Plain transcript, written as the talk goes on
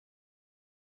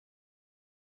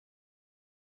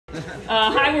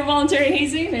Hi, we're Voluntary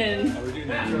Hazing, and How we doing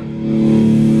that?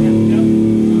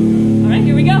 all right,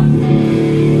 here we go.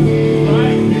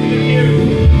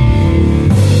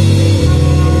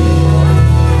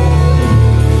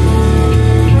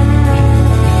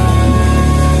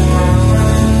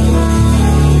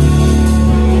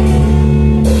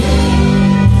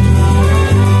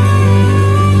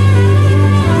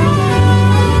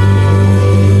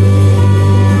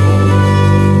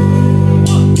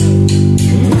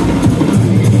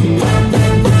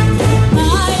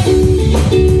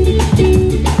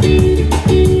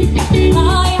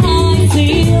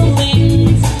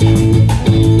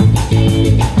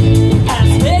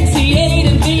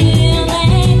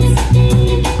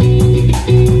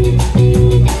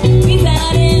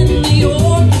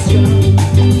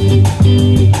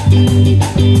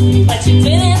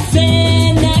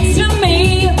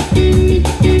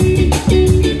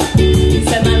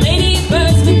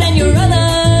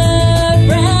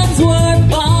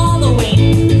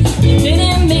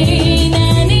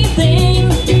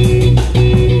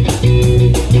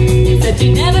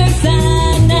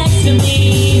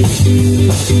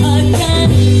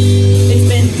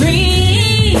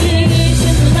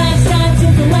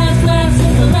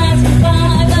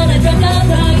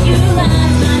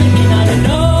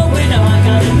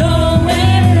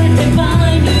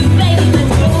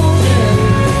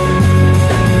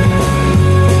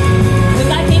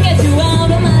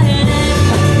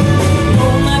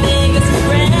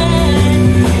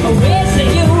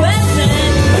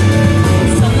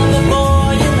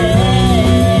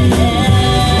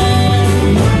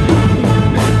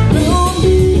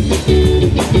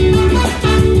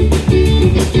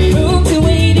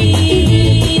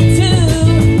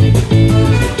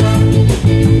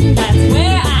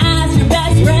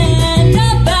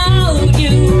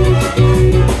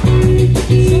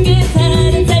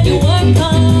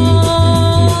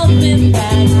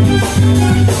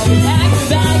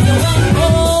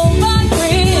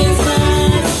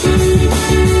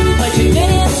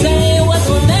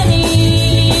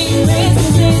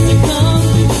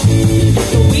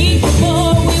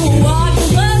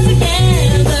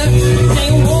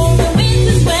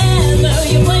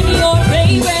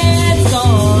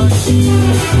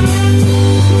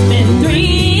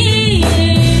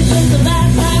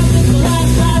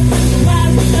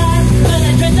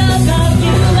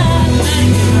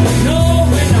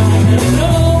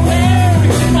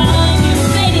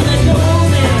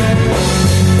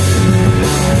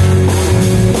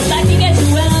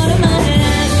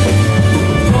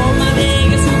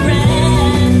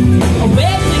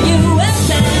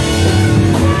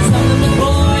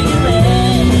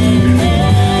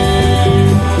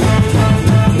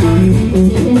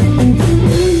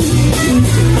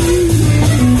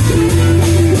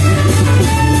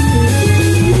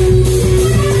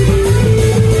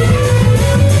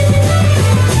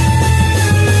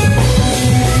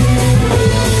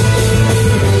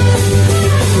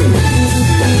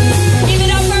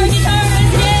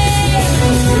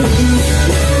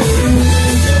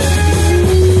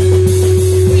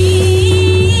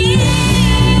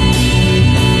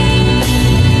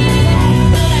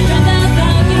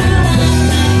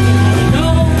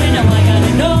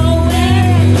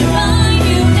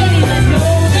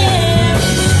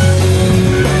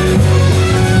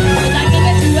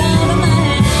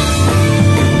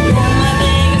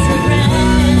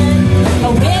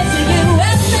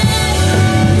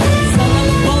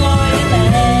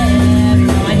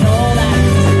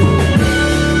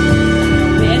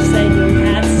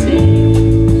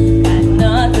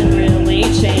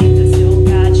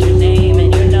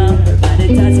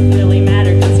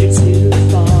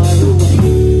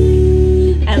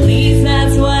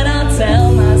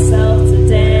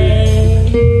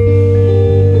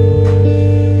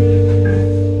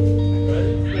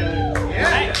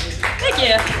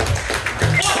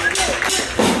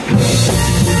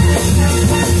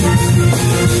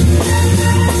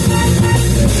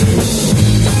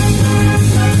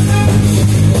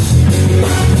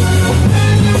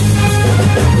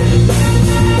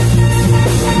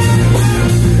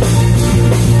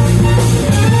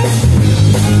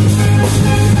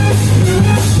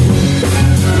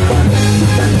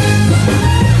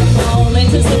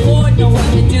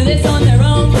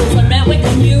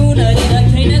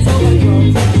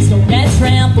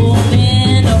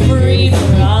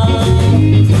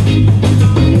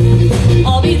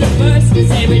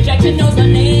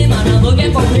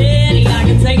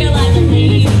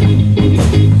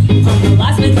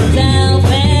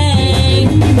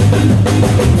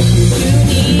 You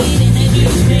need an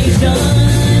education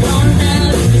on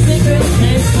how to be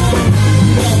secret.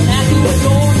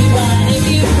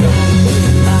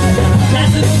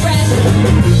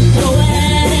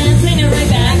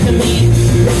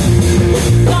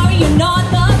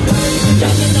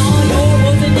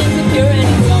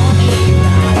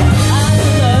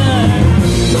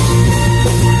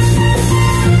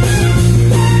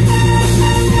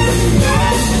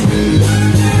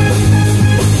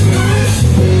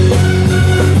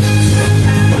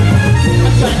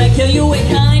 with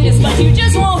kindness, but you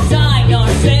just won't die.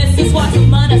 Narcissist, watch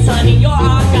them on us, honey, you're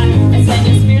our guy. And send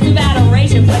you spears of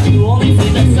adoration, but you only see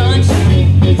the sunshine.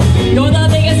 You're the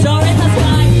biggest star in the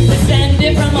sky,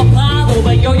 descended from Apollo,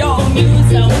 but you're your own new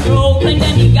self-proclaimed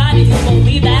demigod. If you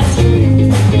believe that's true,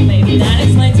 well, maybe that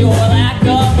explains your lack of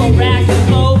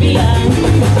arachnophobia.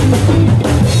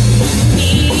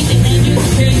 Eating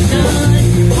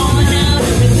education, on out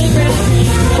of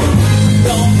reciprocation.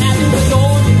 Don't have to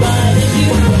adore me, but if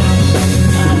you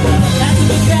that's a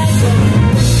distraction.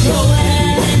 Go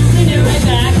ahead and send it right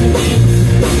back to me.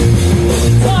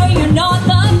 Sorry, you're not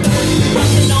the first.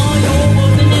 Dumping all your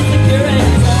woes and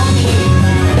insecurities on me.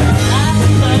 I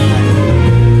swear,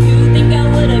 you think I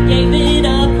would've gave it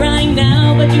up right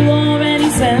now, but you already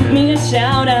sent me a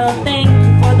shout out. Thank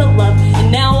you for the love,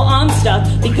 and now I'm stuck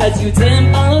because you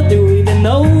didn't follow through, even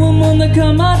though I'm on the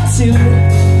come up too.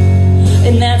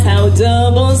 And that's how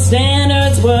double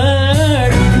standards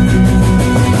work.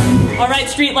 Alright,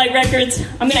 Streetlight Records,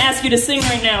 I'm gonna ask you to sing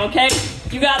right now, okay?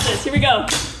 You got this, here we go.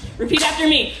 Repeat after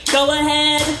me. Go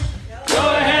ahead. Go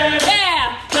ahead.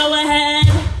 Yeah, go ahead.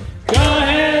 Go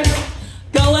ahead.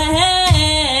 Go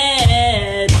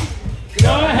ahead.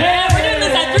 Go ahead. We're doing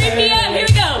this at 3 p.m. Here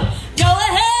we go. Go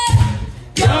ahead.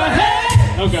 Go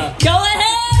ahead. Oh God. Go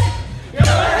ahead. Go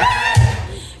ahead.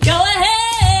 Go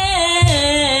ahead.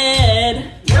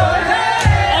 Go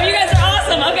ahead. Oh, you guys are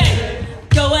awesome. Okay.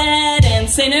 Go ahead and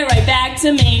sing it right back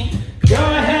to me. Go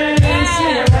ahead and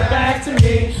sing it right back to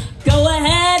me. Go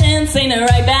ahead and sing it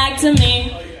right back to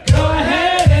me. Go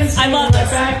ahead and sing it right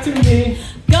back to me.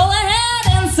 Go ahead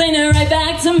and sing it right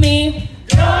back to me.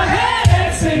 Go ahead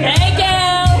and sing it. Hey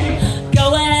girl,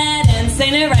 go ahead and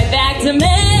sing it right back to me.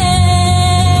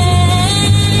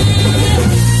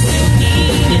 You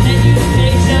need an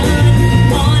education,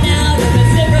 on out of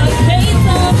reciprocation.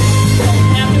 Don't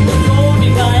have to adore me,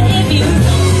 but if you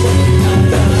don't,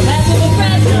 that's a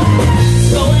pressure.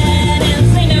 Go ahead and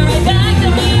sing it right back to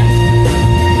me.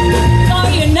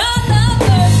 Sorry, you're not the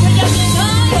first. Projecting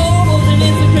all your woes and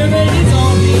insecurities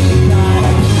on me. Got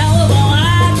a hell of a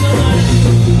lot to learn.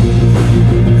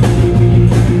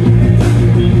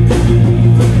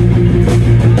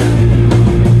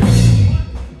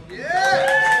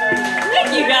 Thank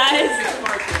you guys.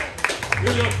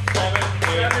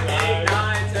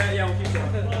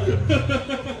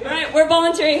 Alright, we're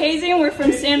Voluntary Hazing. We're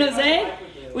from San Jose.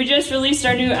 We just released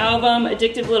our new album,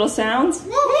 Addictive Little Sounds.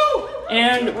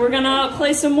 And we're gonna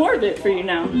play some more of it for you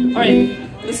now. Alright,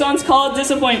 the song's called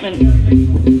Disappointment.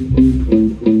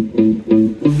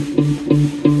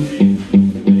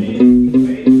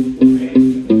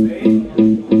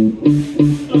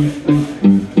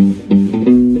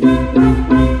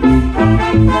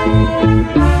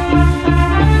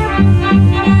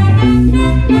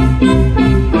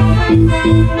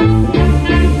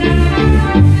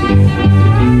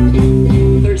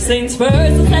 First things first,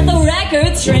 let's set the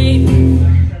record straight.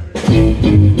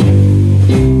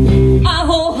 I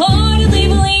wholeheartedly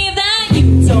believe that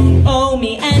you don't owe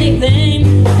me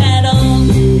anything at all,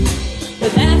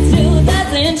 but that still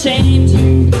doesn't change.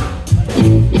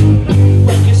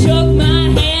 When you shook my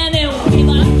hand and we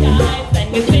locked eyes, then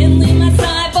you didn't leave my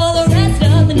side for the rest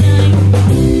of the night.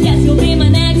 Guess you'll be my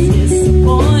next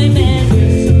disappointment.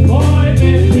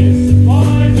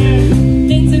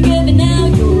 Things are good, but now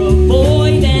you're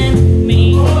avoiding me.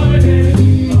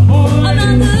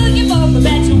 I'm not looking for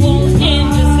perpetual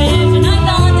indecision. I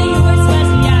thought that you were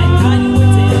special, yeah, I thought you were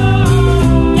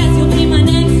too. Guess you'll be my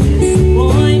next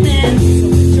disappointment. So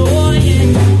enjoy it,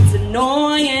 it's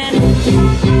annoying.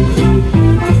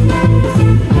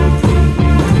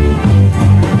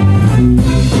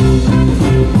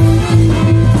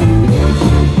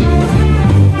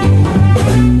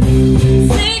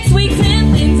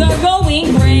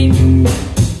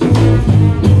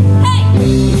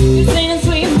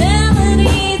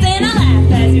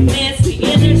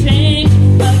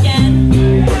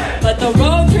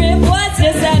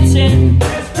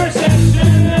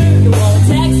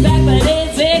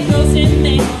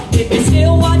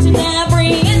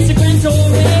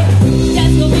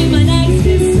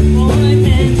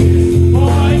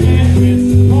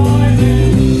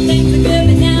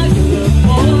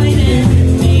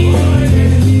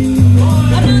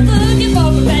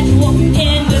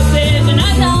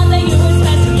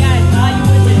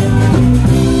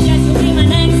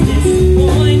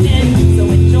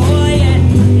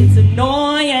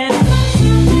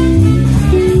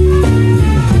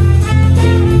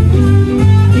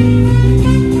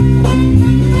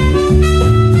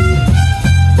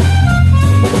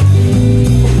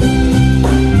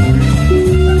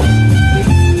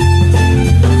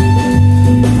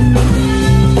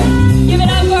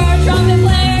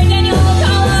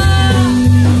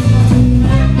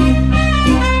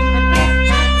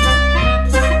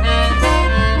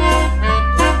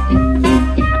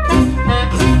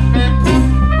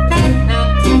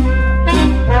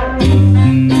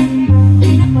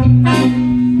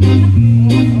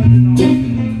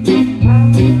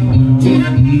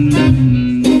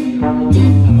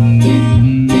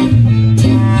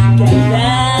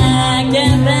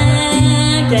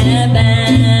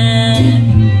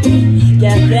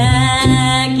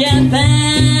 back, get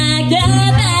back, get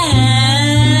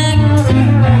back.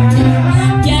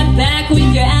 Get back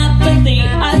with your apathy.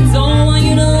 I don't want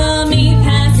you to love me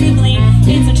passively.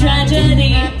 It's a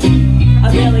tragedy.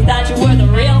 I really thought you were the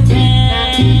real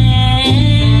friend.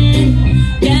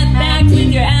 Get back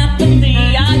with your apathy.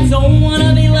 I don't want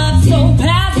to be loved so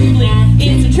passively.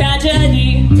 It's a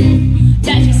tragedy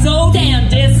that you're so damn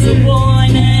disappointed.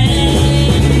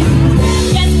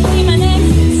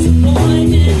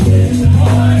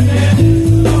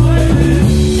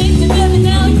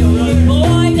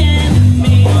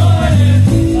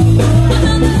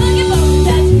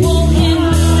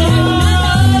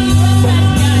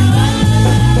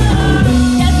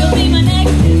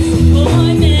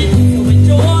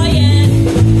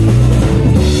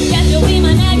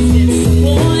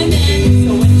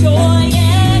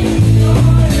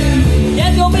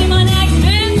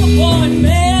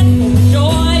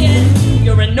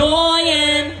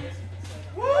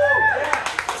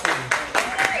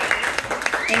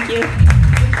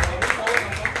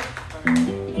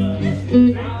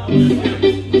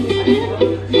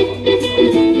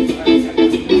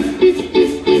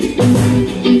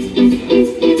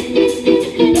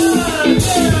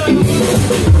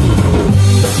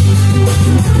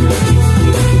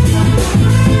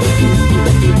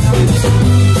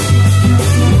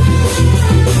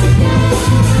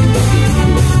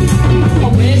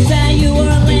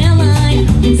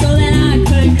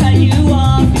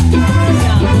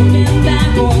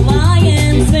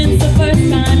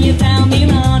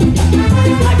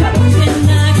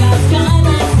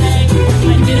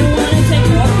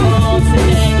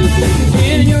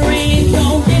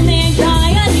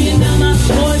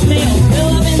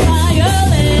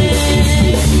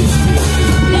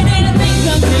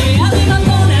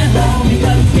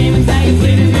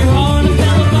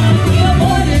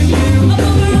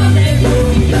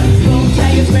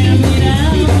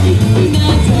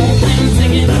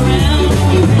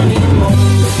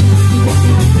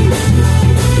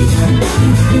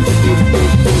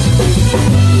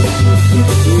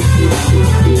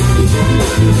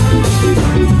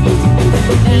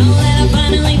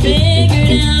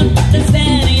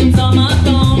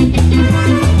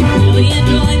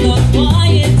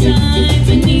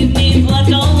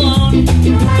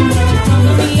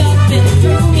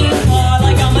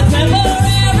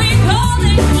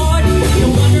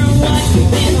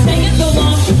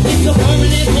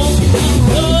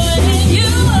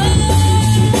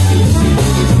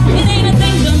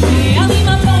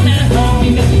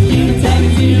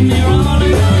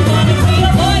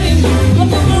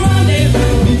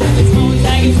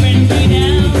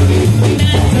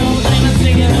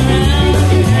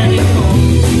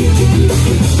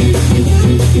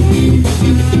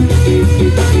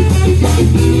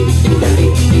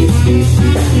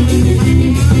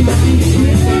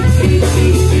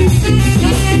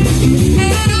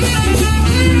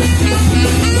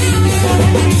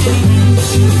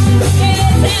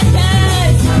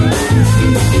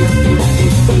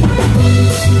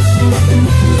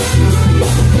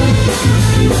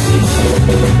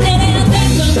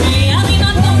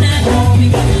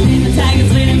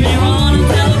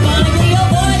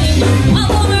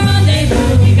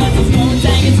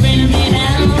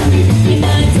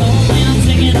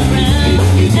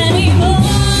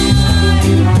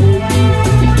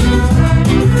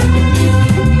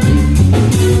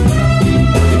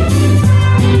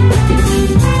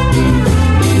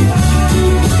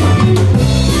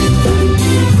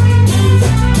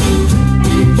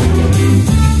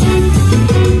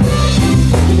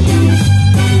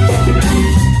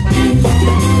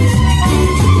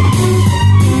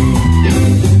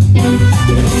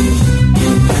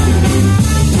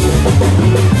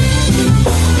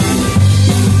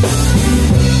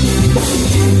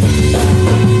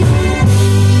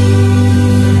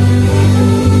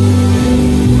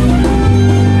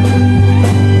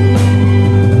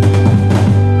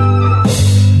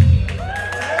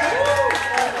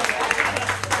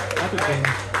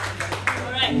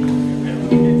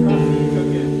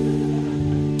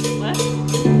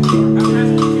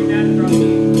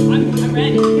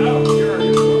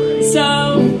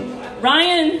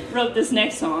 This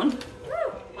next song.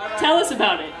 Tell us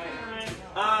about it.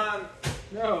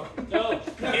 No.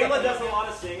 Kayla does a lot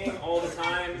of singing all the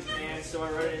time, and so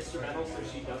I wrote an instrumental so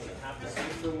she doesn't have to sing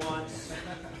for once.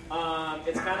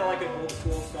 It's kind of like an old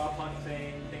school ska punk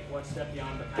thing, think one step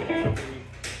beyond the kind of country.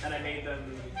 And I made them,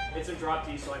 it's a drop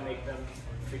D, so I make them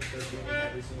fix their tuning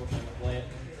every single time I play it.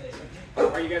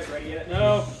 Are you guys ready yet?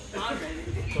 No. I'm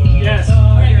ready. Yes.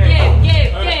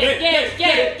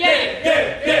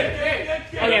 Get.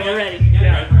 Okay, we're ready.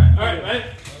 Yeah. All right, ready?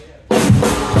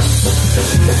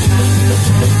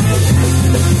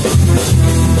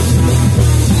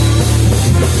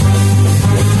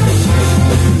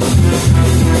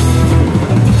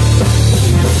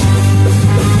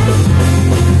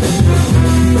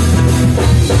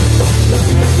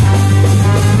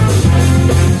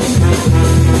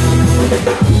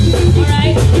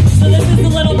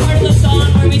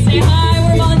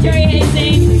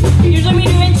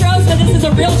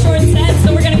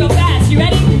 You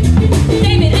ready?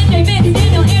 David, NJ, Vince,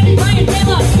 Daniel, Andy, Brian,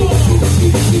 Taylor.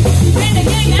 Brandon,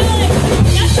 Gang, Alex.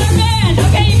 That's our band.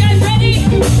 Okay, you guys ready? Here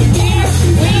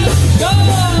we go.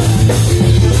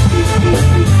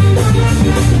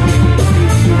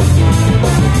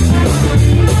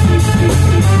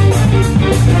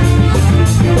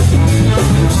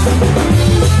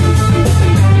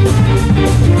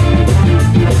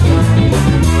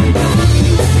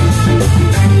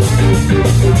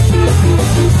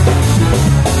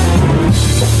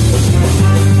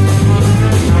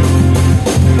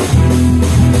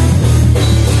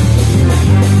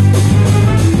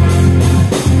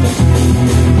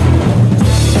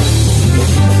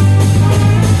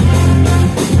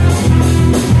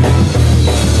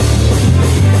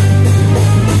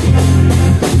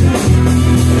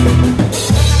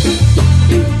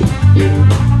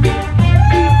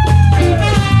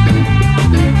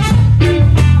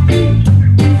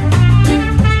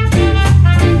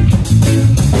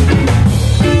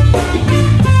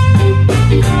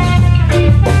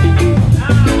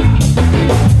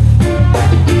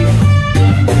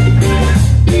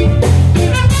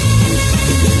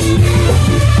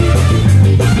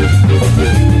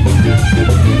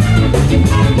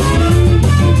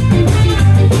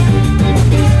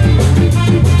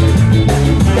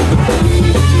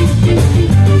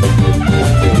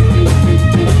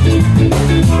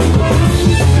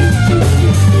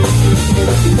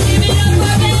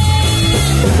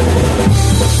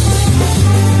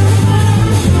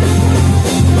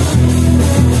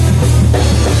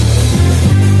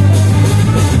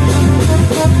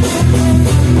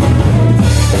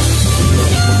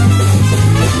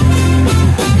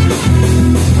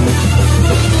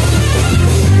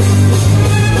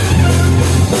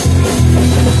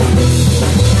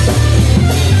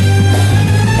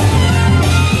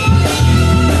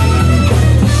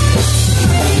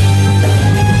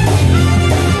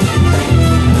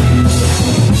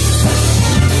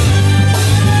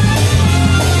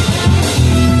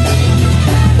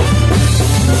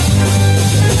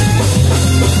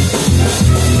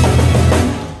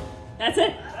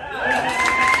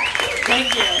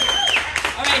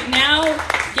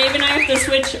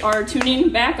 Are tuning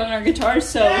back on our guitars,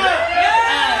 so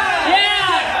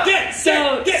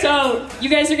so you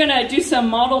guys are gonna do some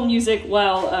model music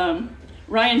while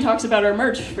Ryan talks about our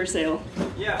merch for sale.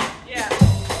 Yeah.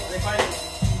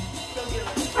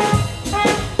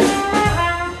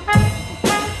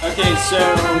 Okay, so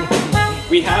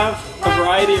we have a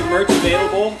variety of merch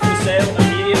available for sale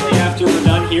immediately after we're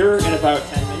done here in about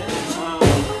 10 minutes.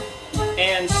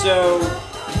 And so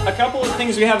a couple of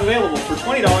things we have available. For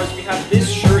 $20, we have this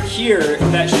shirt here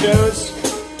that shows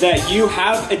that you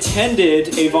have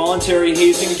attended a voluntary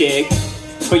hazing gig,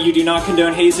 but you do not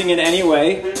condone hazing in any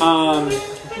way.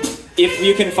 If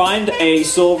you can find a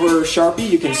silver Sharpie,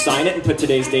 you can sign it and put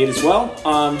today's date as well,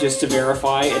 just to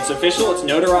verify it's official, it's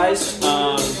notarized.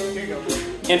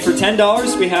 And for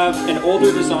 $10, we have an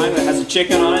older design that has a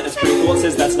chicken on it. That's pretty cool. It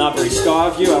says, "That's not very ska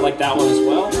of you." I like that one as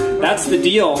well. That's the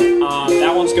deal.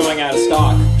 That one's going out of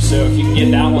stock, so if you can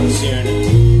get that one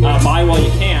soon, buy while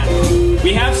you can.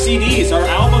 We have CDs. Our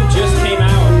album just came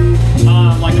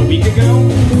out like a week ago.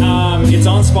 It's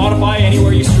on Spotify,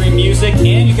 anywhere you stream music,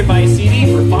 and you can buy a CD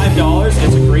for $5.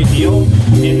 It's a great deal,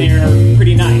 and they're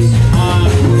pretty nice.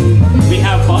 We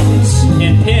have buttons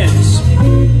and pins.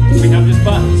 We have just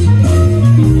buttons.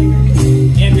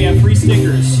 And we have free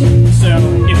stickers. So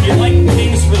if you like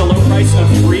things for the low price of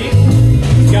free,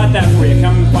 we've got that for you.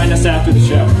 Come find us after the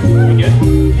show. We good?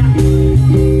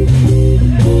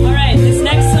 Alright, this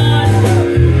next song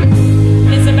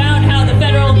is about how the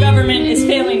federal government is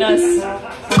failing us.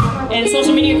 And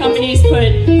social media companies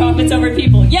put profits over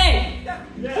people. Yay!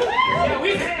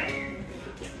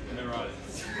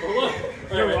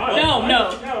 No,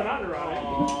 not neurotic.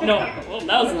 No. Well,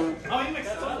 that was one. Oh, you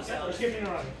mixed it up. Just give me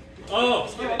neurotic.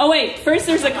 Oh, wait. First,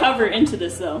 there's a cover into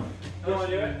this, though. Oh,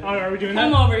 are we doing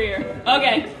that? Come over here.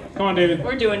 Okay. Come on, David.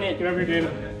 We're doing it. Get over here,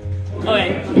 David.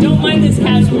 Okay. Don't mind this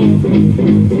casual.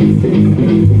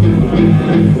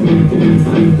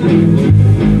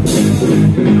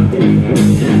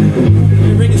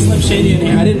 You're bringing Slim Shady in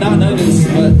here. I did not notice,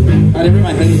 but I didn't bring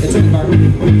my hoodie. It's in the car.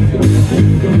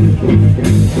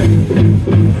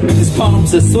 His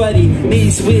palms are sweaty,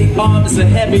 knees weak, arms are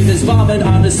heavy. There's vomit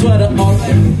on his sweater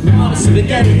already. On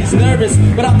spaghetti, he's nervous,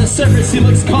 but on the surface he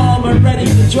looks calm and ready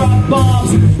to drop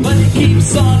bombs. But he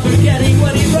keeps on forgetting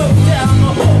what he wrote down.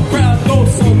 The whole crowd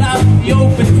goes so loud. He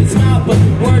opens his mouth, but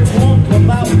the words won't come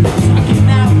out. Talking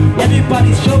now,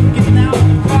 everybody's joking now.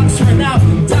 Clocks run out,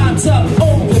 time's up.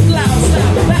 Over loud,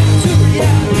 snap back to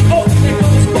reality. Oh, there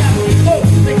goes gravity. Oh,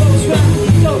 there goes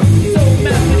gravity. Oh, he's over.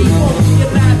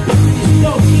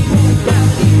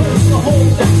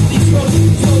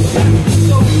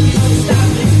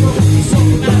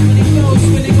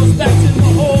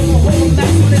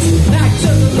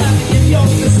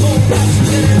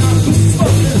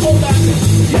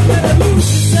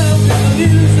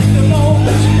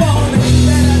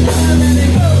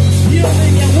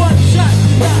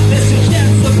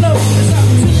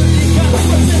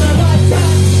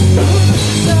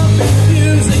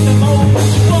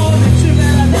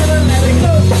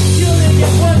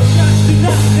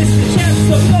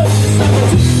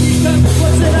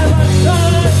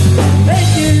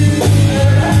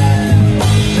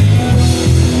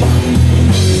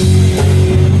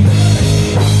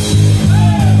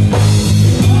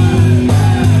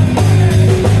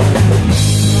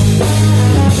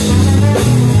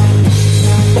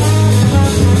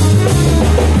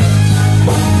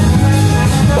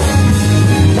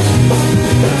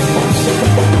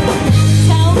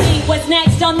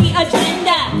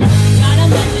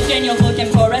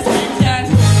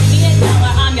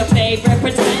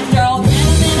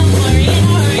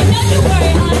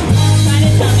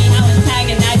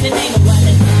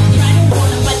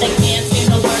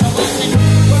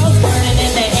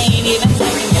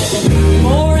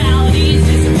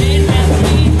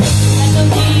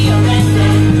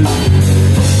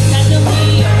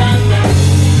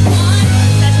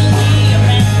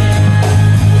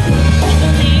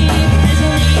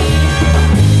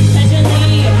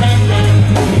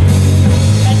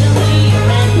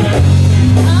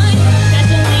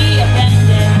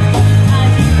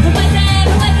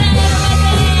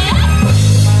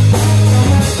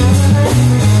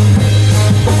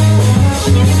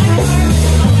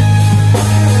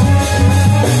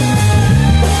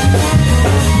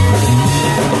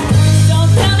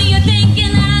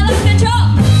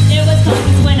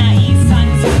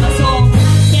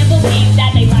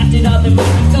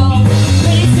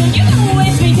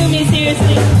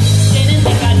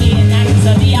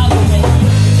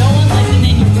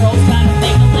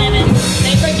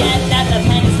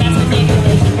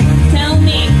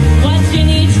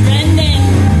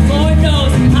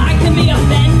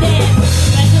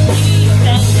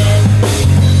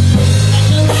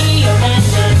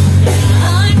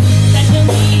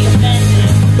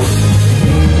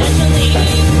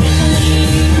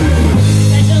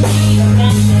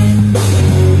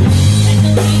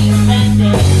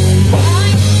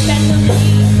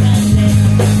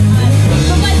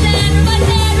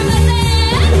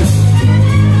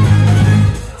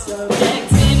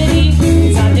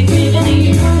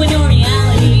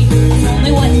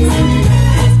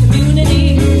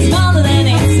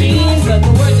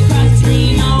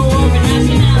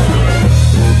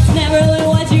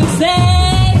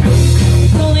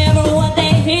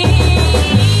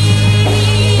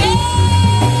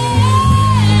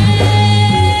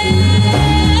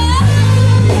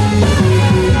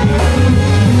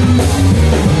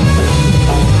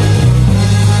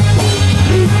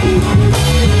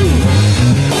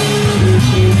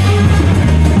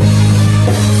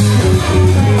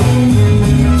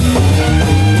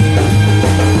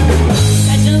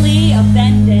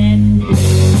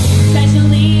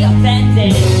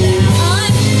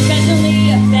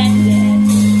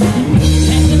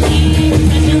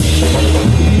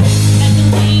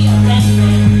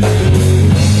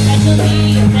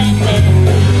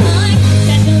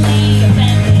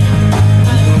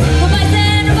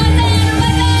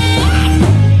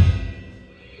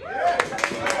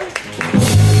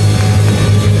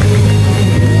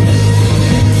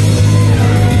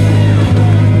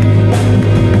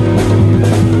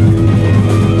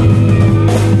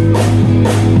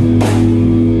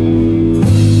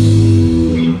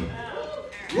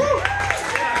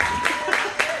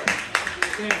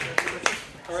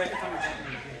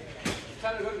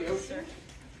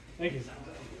 Thank you.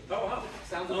 Oh, wow.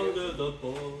 Sounds good.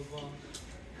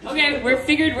 Okay,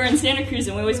 we're in Santa Cruz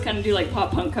and we always kind of do like pop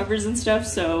punk covers and stuff,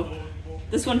 so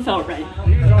this one felt right.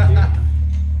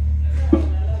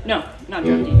 No, not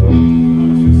drum D.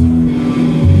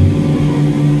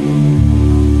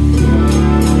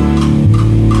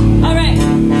 Alright,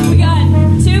 we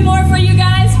got two more for you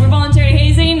guys. We're Voluntary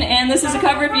Hazing, and this is a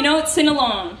cover. If you know it, sing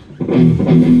along.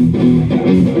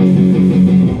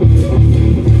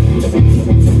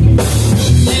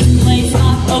 There's a place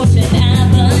off Ocean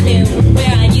Avenue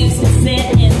where I used to sit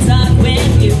and talk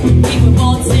with you. We were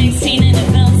both 16 and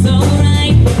it felt so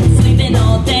right. Sleeping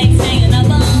all day, staying up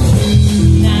all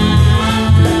night.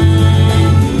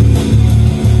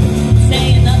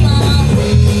 Staying up all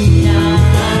night.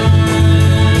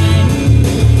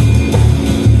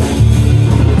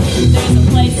 There's a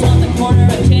place on the corner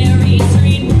of Cherry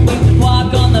Street. We would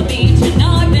walk on the beach and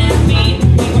knock their feet.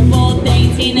 We were both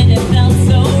 18 and it felt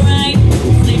so right.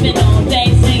 Sleeping all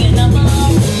day, singing up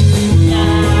all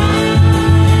night.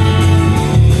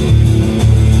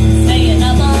 Staying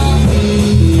up all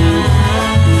night.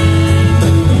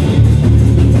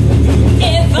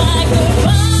 If I could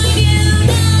find you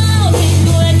now, things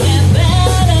would get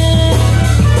better.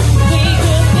 We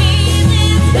could leave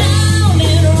this town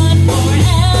and run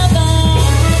forever.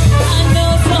 I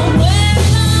know somewhere,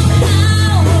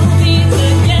 somehow, we'll be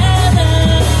together.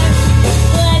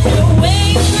 Let your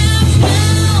waves crash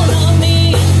down on me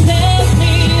and take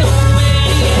me away.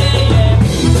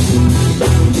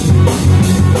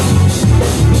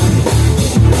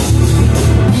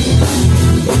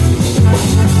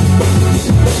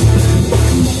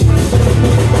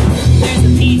 There's a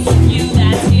piece of you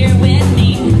that's here with me.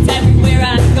 It's everywhere I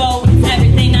go, it's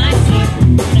everything I see.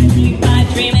 When I sleep, I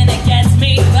dream and it gets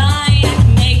me by. I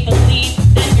can make believe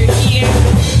that you're here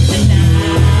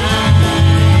tonight.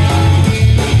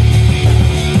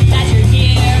 That you're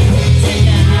here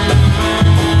tonight.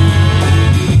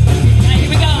 Alright, here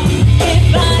we go. If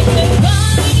I could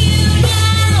find you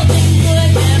now, things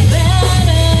would get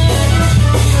better.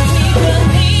 We could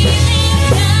leave this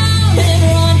town and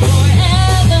run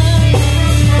forever.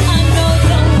 I know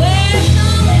somewhere,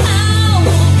 somehow,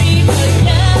 we'll be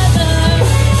together.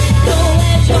 Don't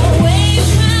let your waves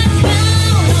crash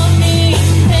down on me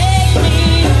and take me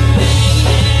away.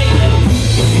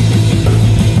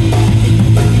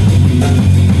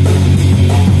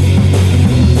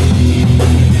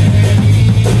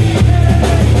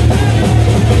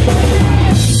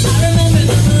 I remember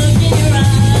the look in your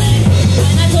eyes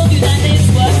when I told you that this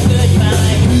was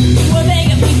goodbye. You were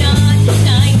begging me not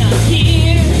tonight, not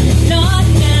here, not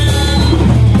now.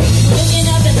 Looking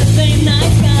up at the same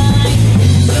night sky,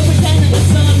 still pretending the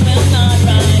sun will not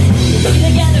rise. We'll be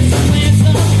together somewhere,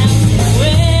 somehow,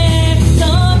 somewhere,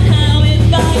 somehow. If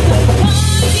I could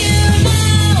find you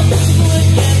now, things would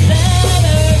get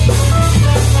better.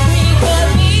 We could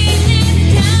leave this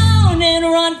town and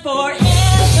run forever.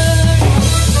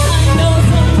 I know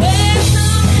somewhere,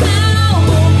 somehow,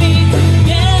 we'll be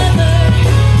together.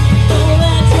 Don't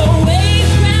let your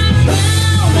waves crash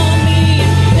down on me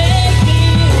and take me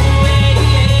away. Take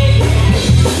me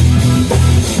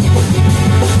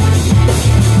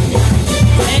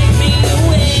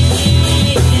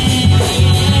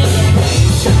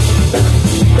away.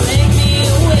 Take me away. Take me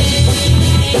away.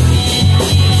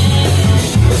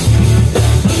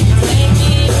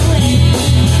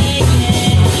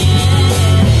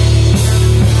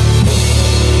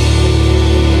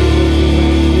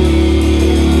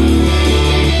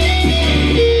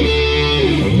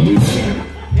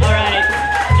 Alright,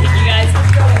 you guys.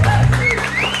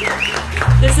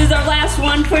 This is our last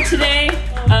one for today.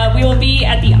 We will be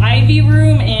at the Ivy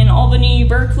Room in Albany,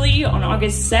 Berkeley on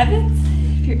August 7th,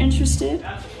 if you're interested.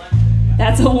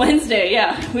 That's a Wednesday,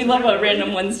 yeah. We love a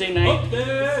random Wednesday night.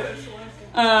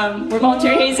 We're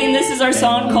Voluntary Hazing. This is our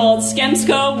song called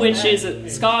Skemsko, which is a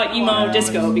ska, emo,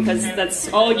 disco, because that's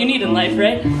all you need in life,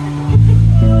 right?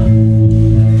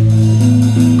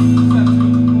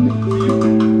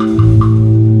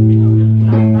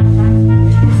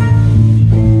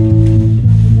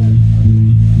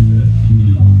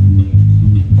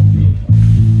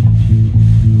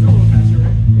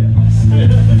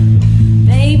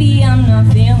 Baby, I'm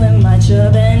not feeling much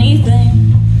of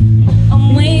anything.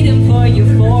 I'm waiting for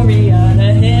euphoria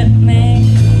to hit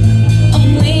me.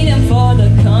 I'm waiting for the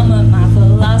come of my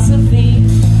philosophy.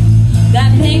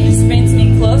 That pink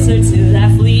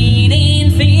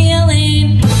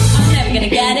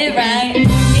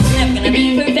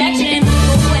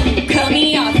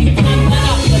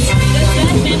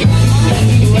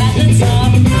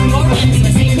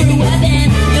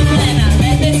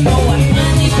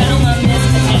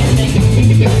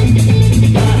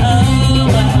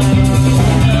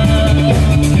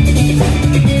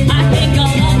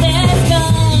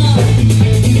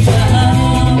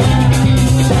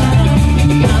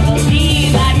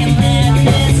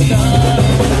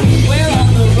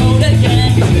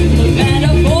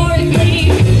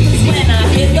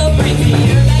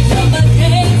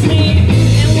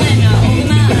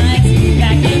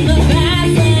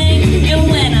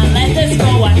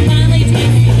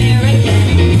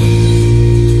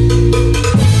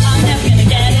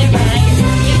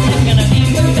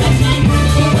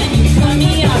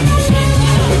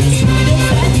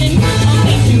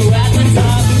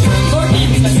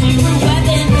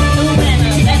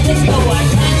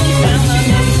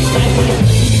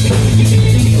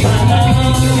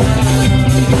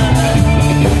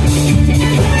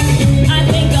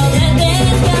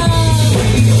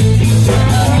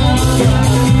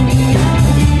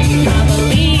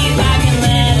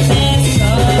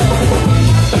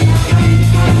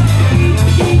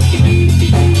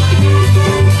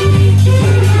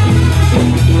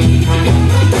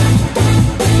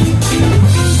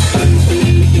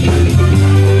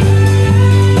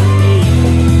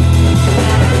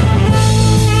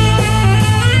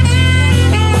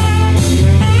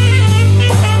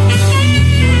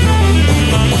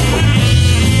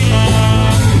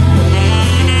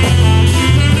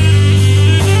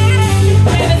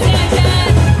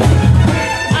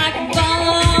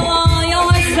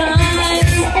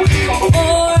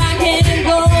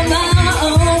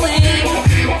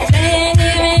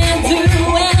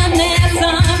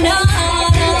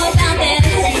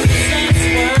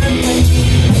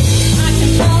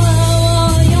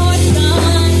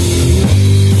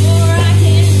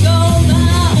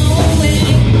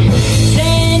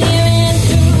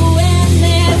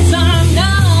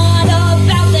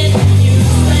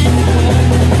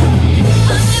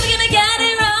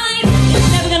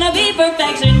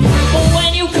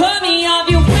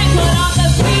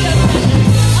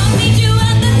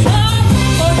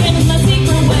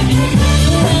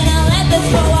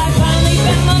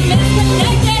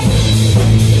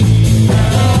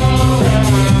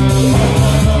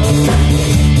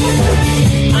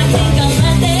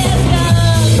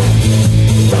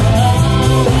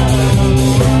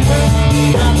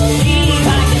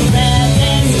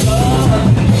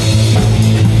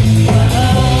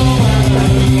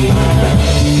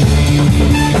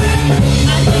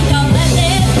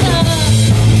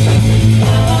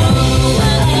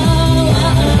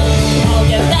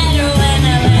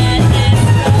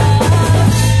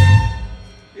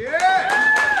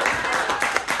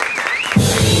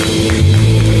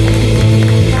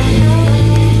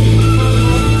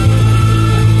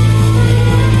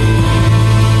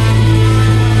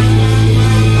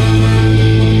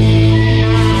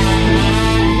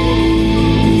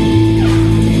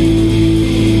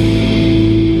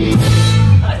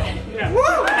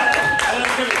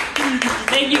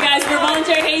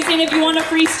asking if you want a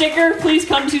free sticker, please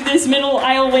come to this middle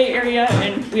aisleway area,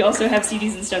 and we also have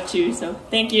CDs and stuff too. So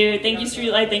thank you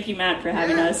Streetlight, thank you Matt for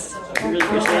having us. We really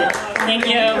appreciate it.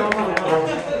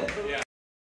 Thank you.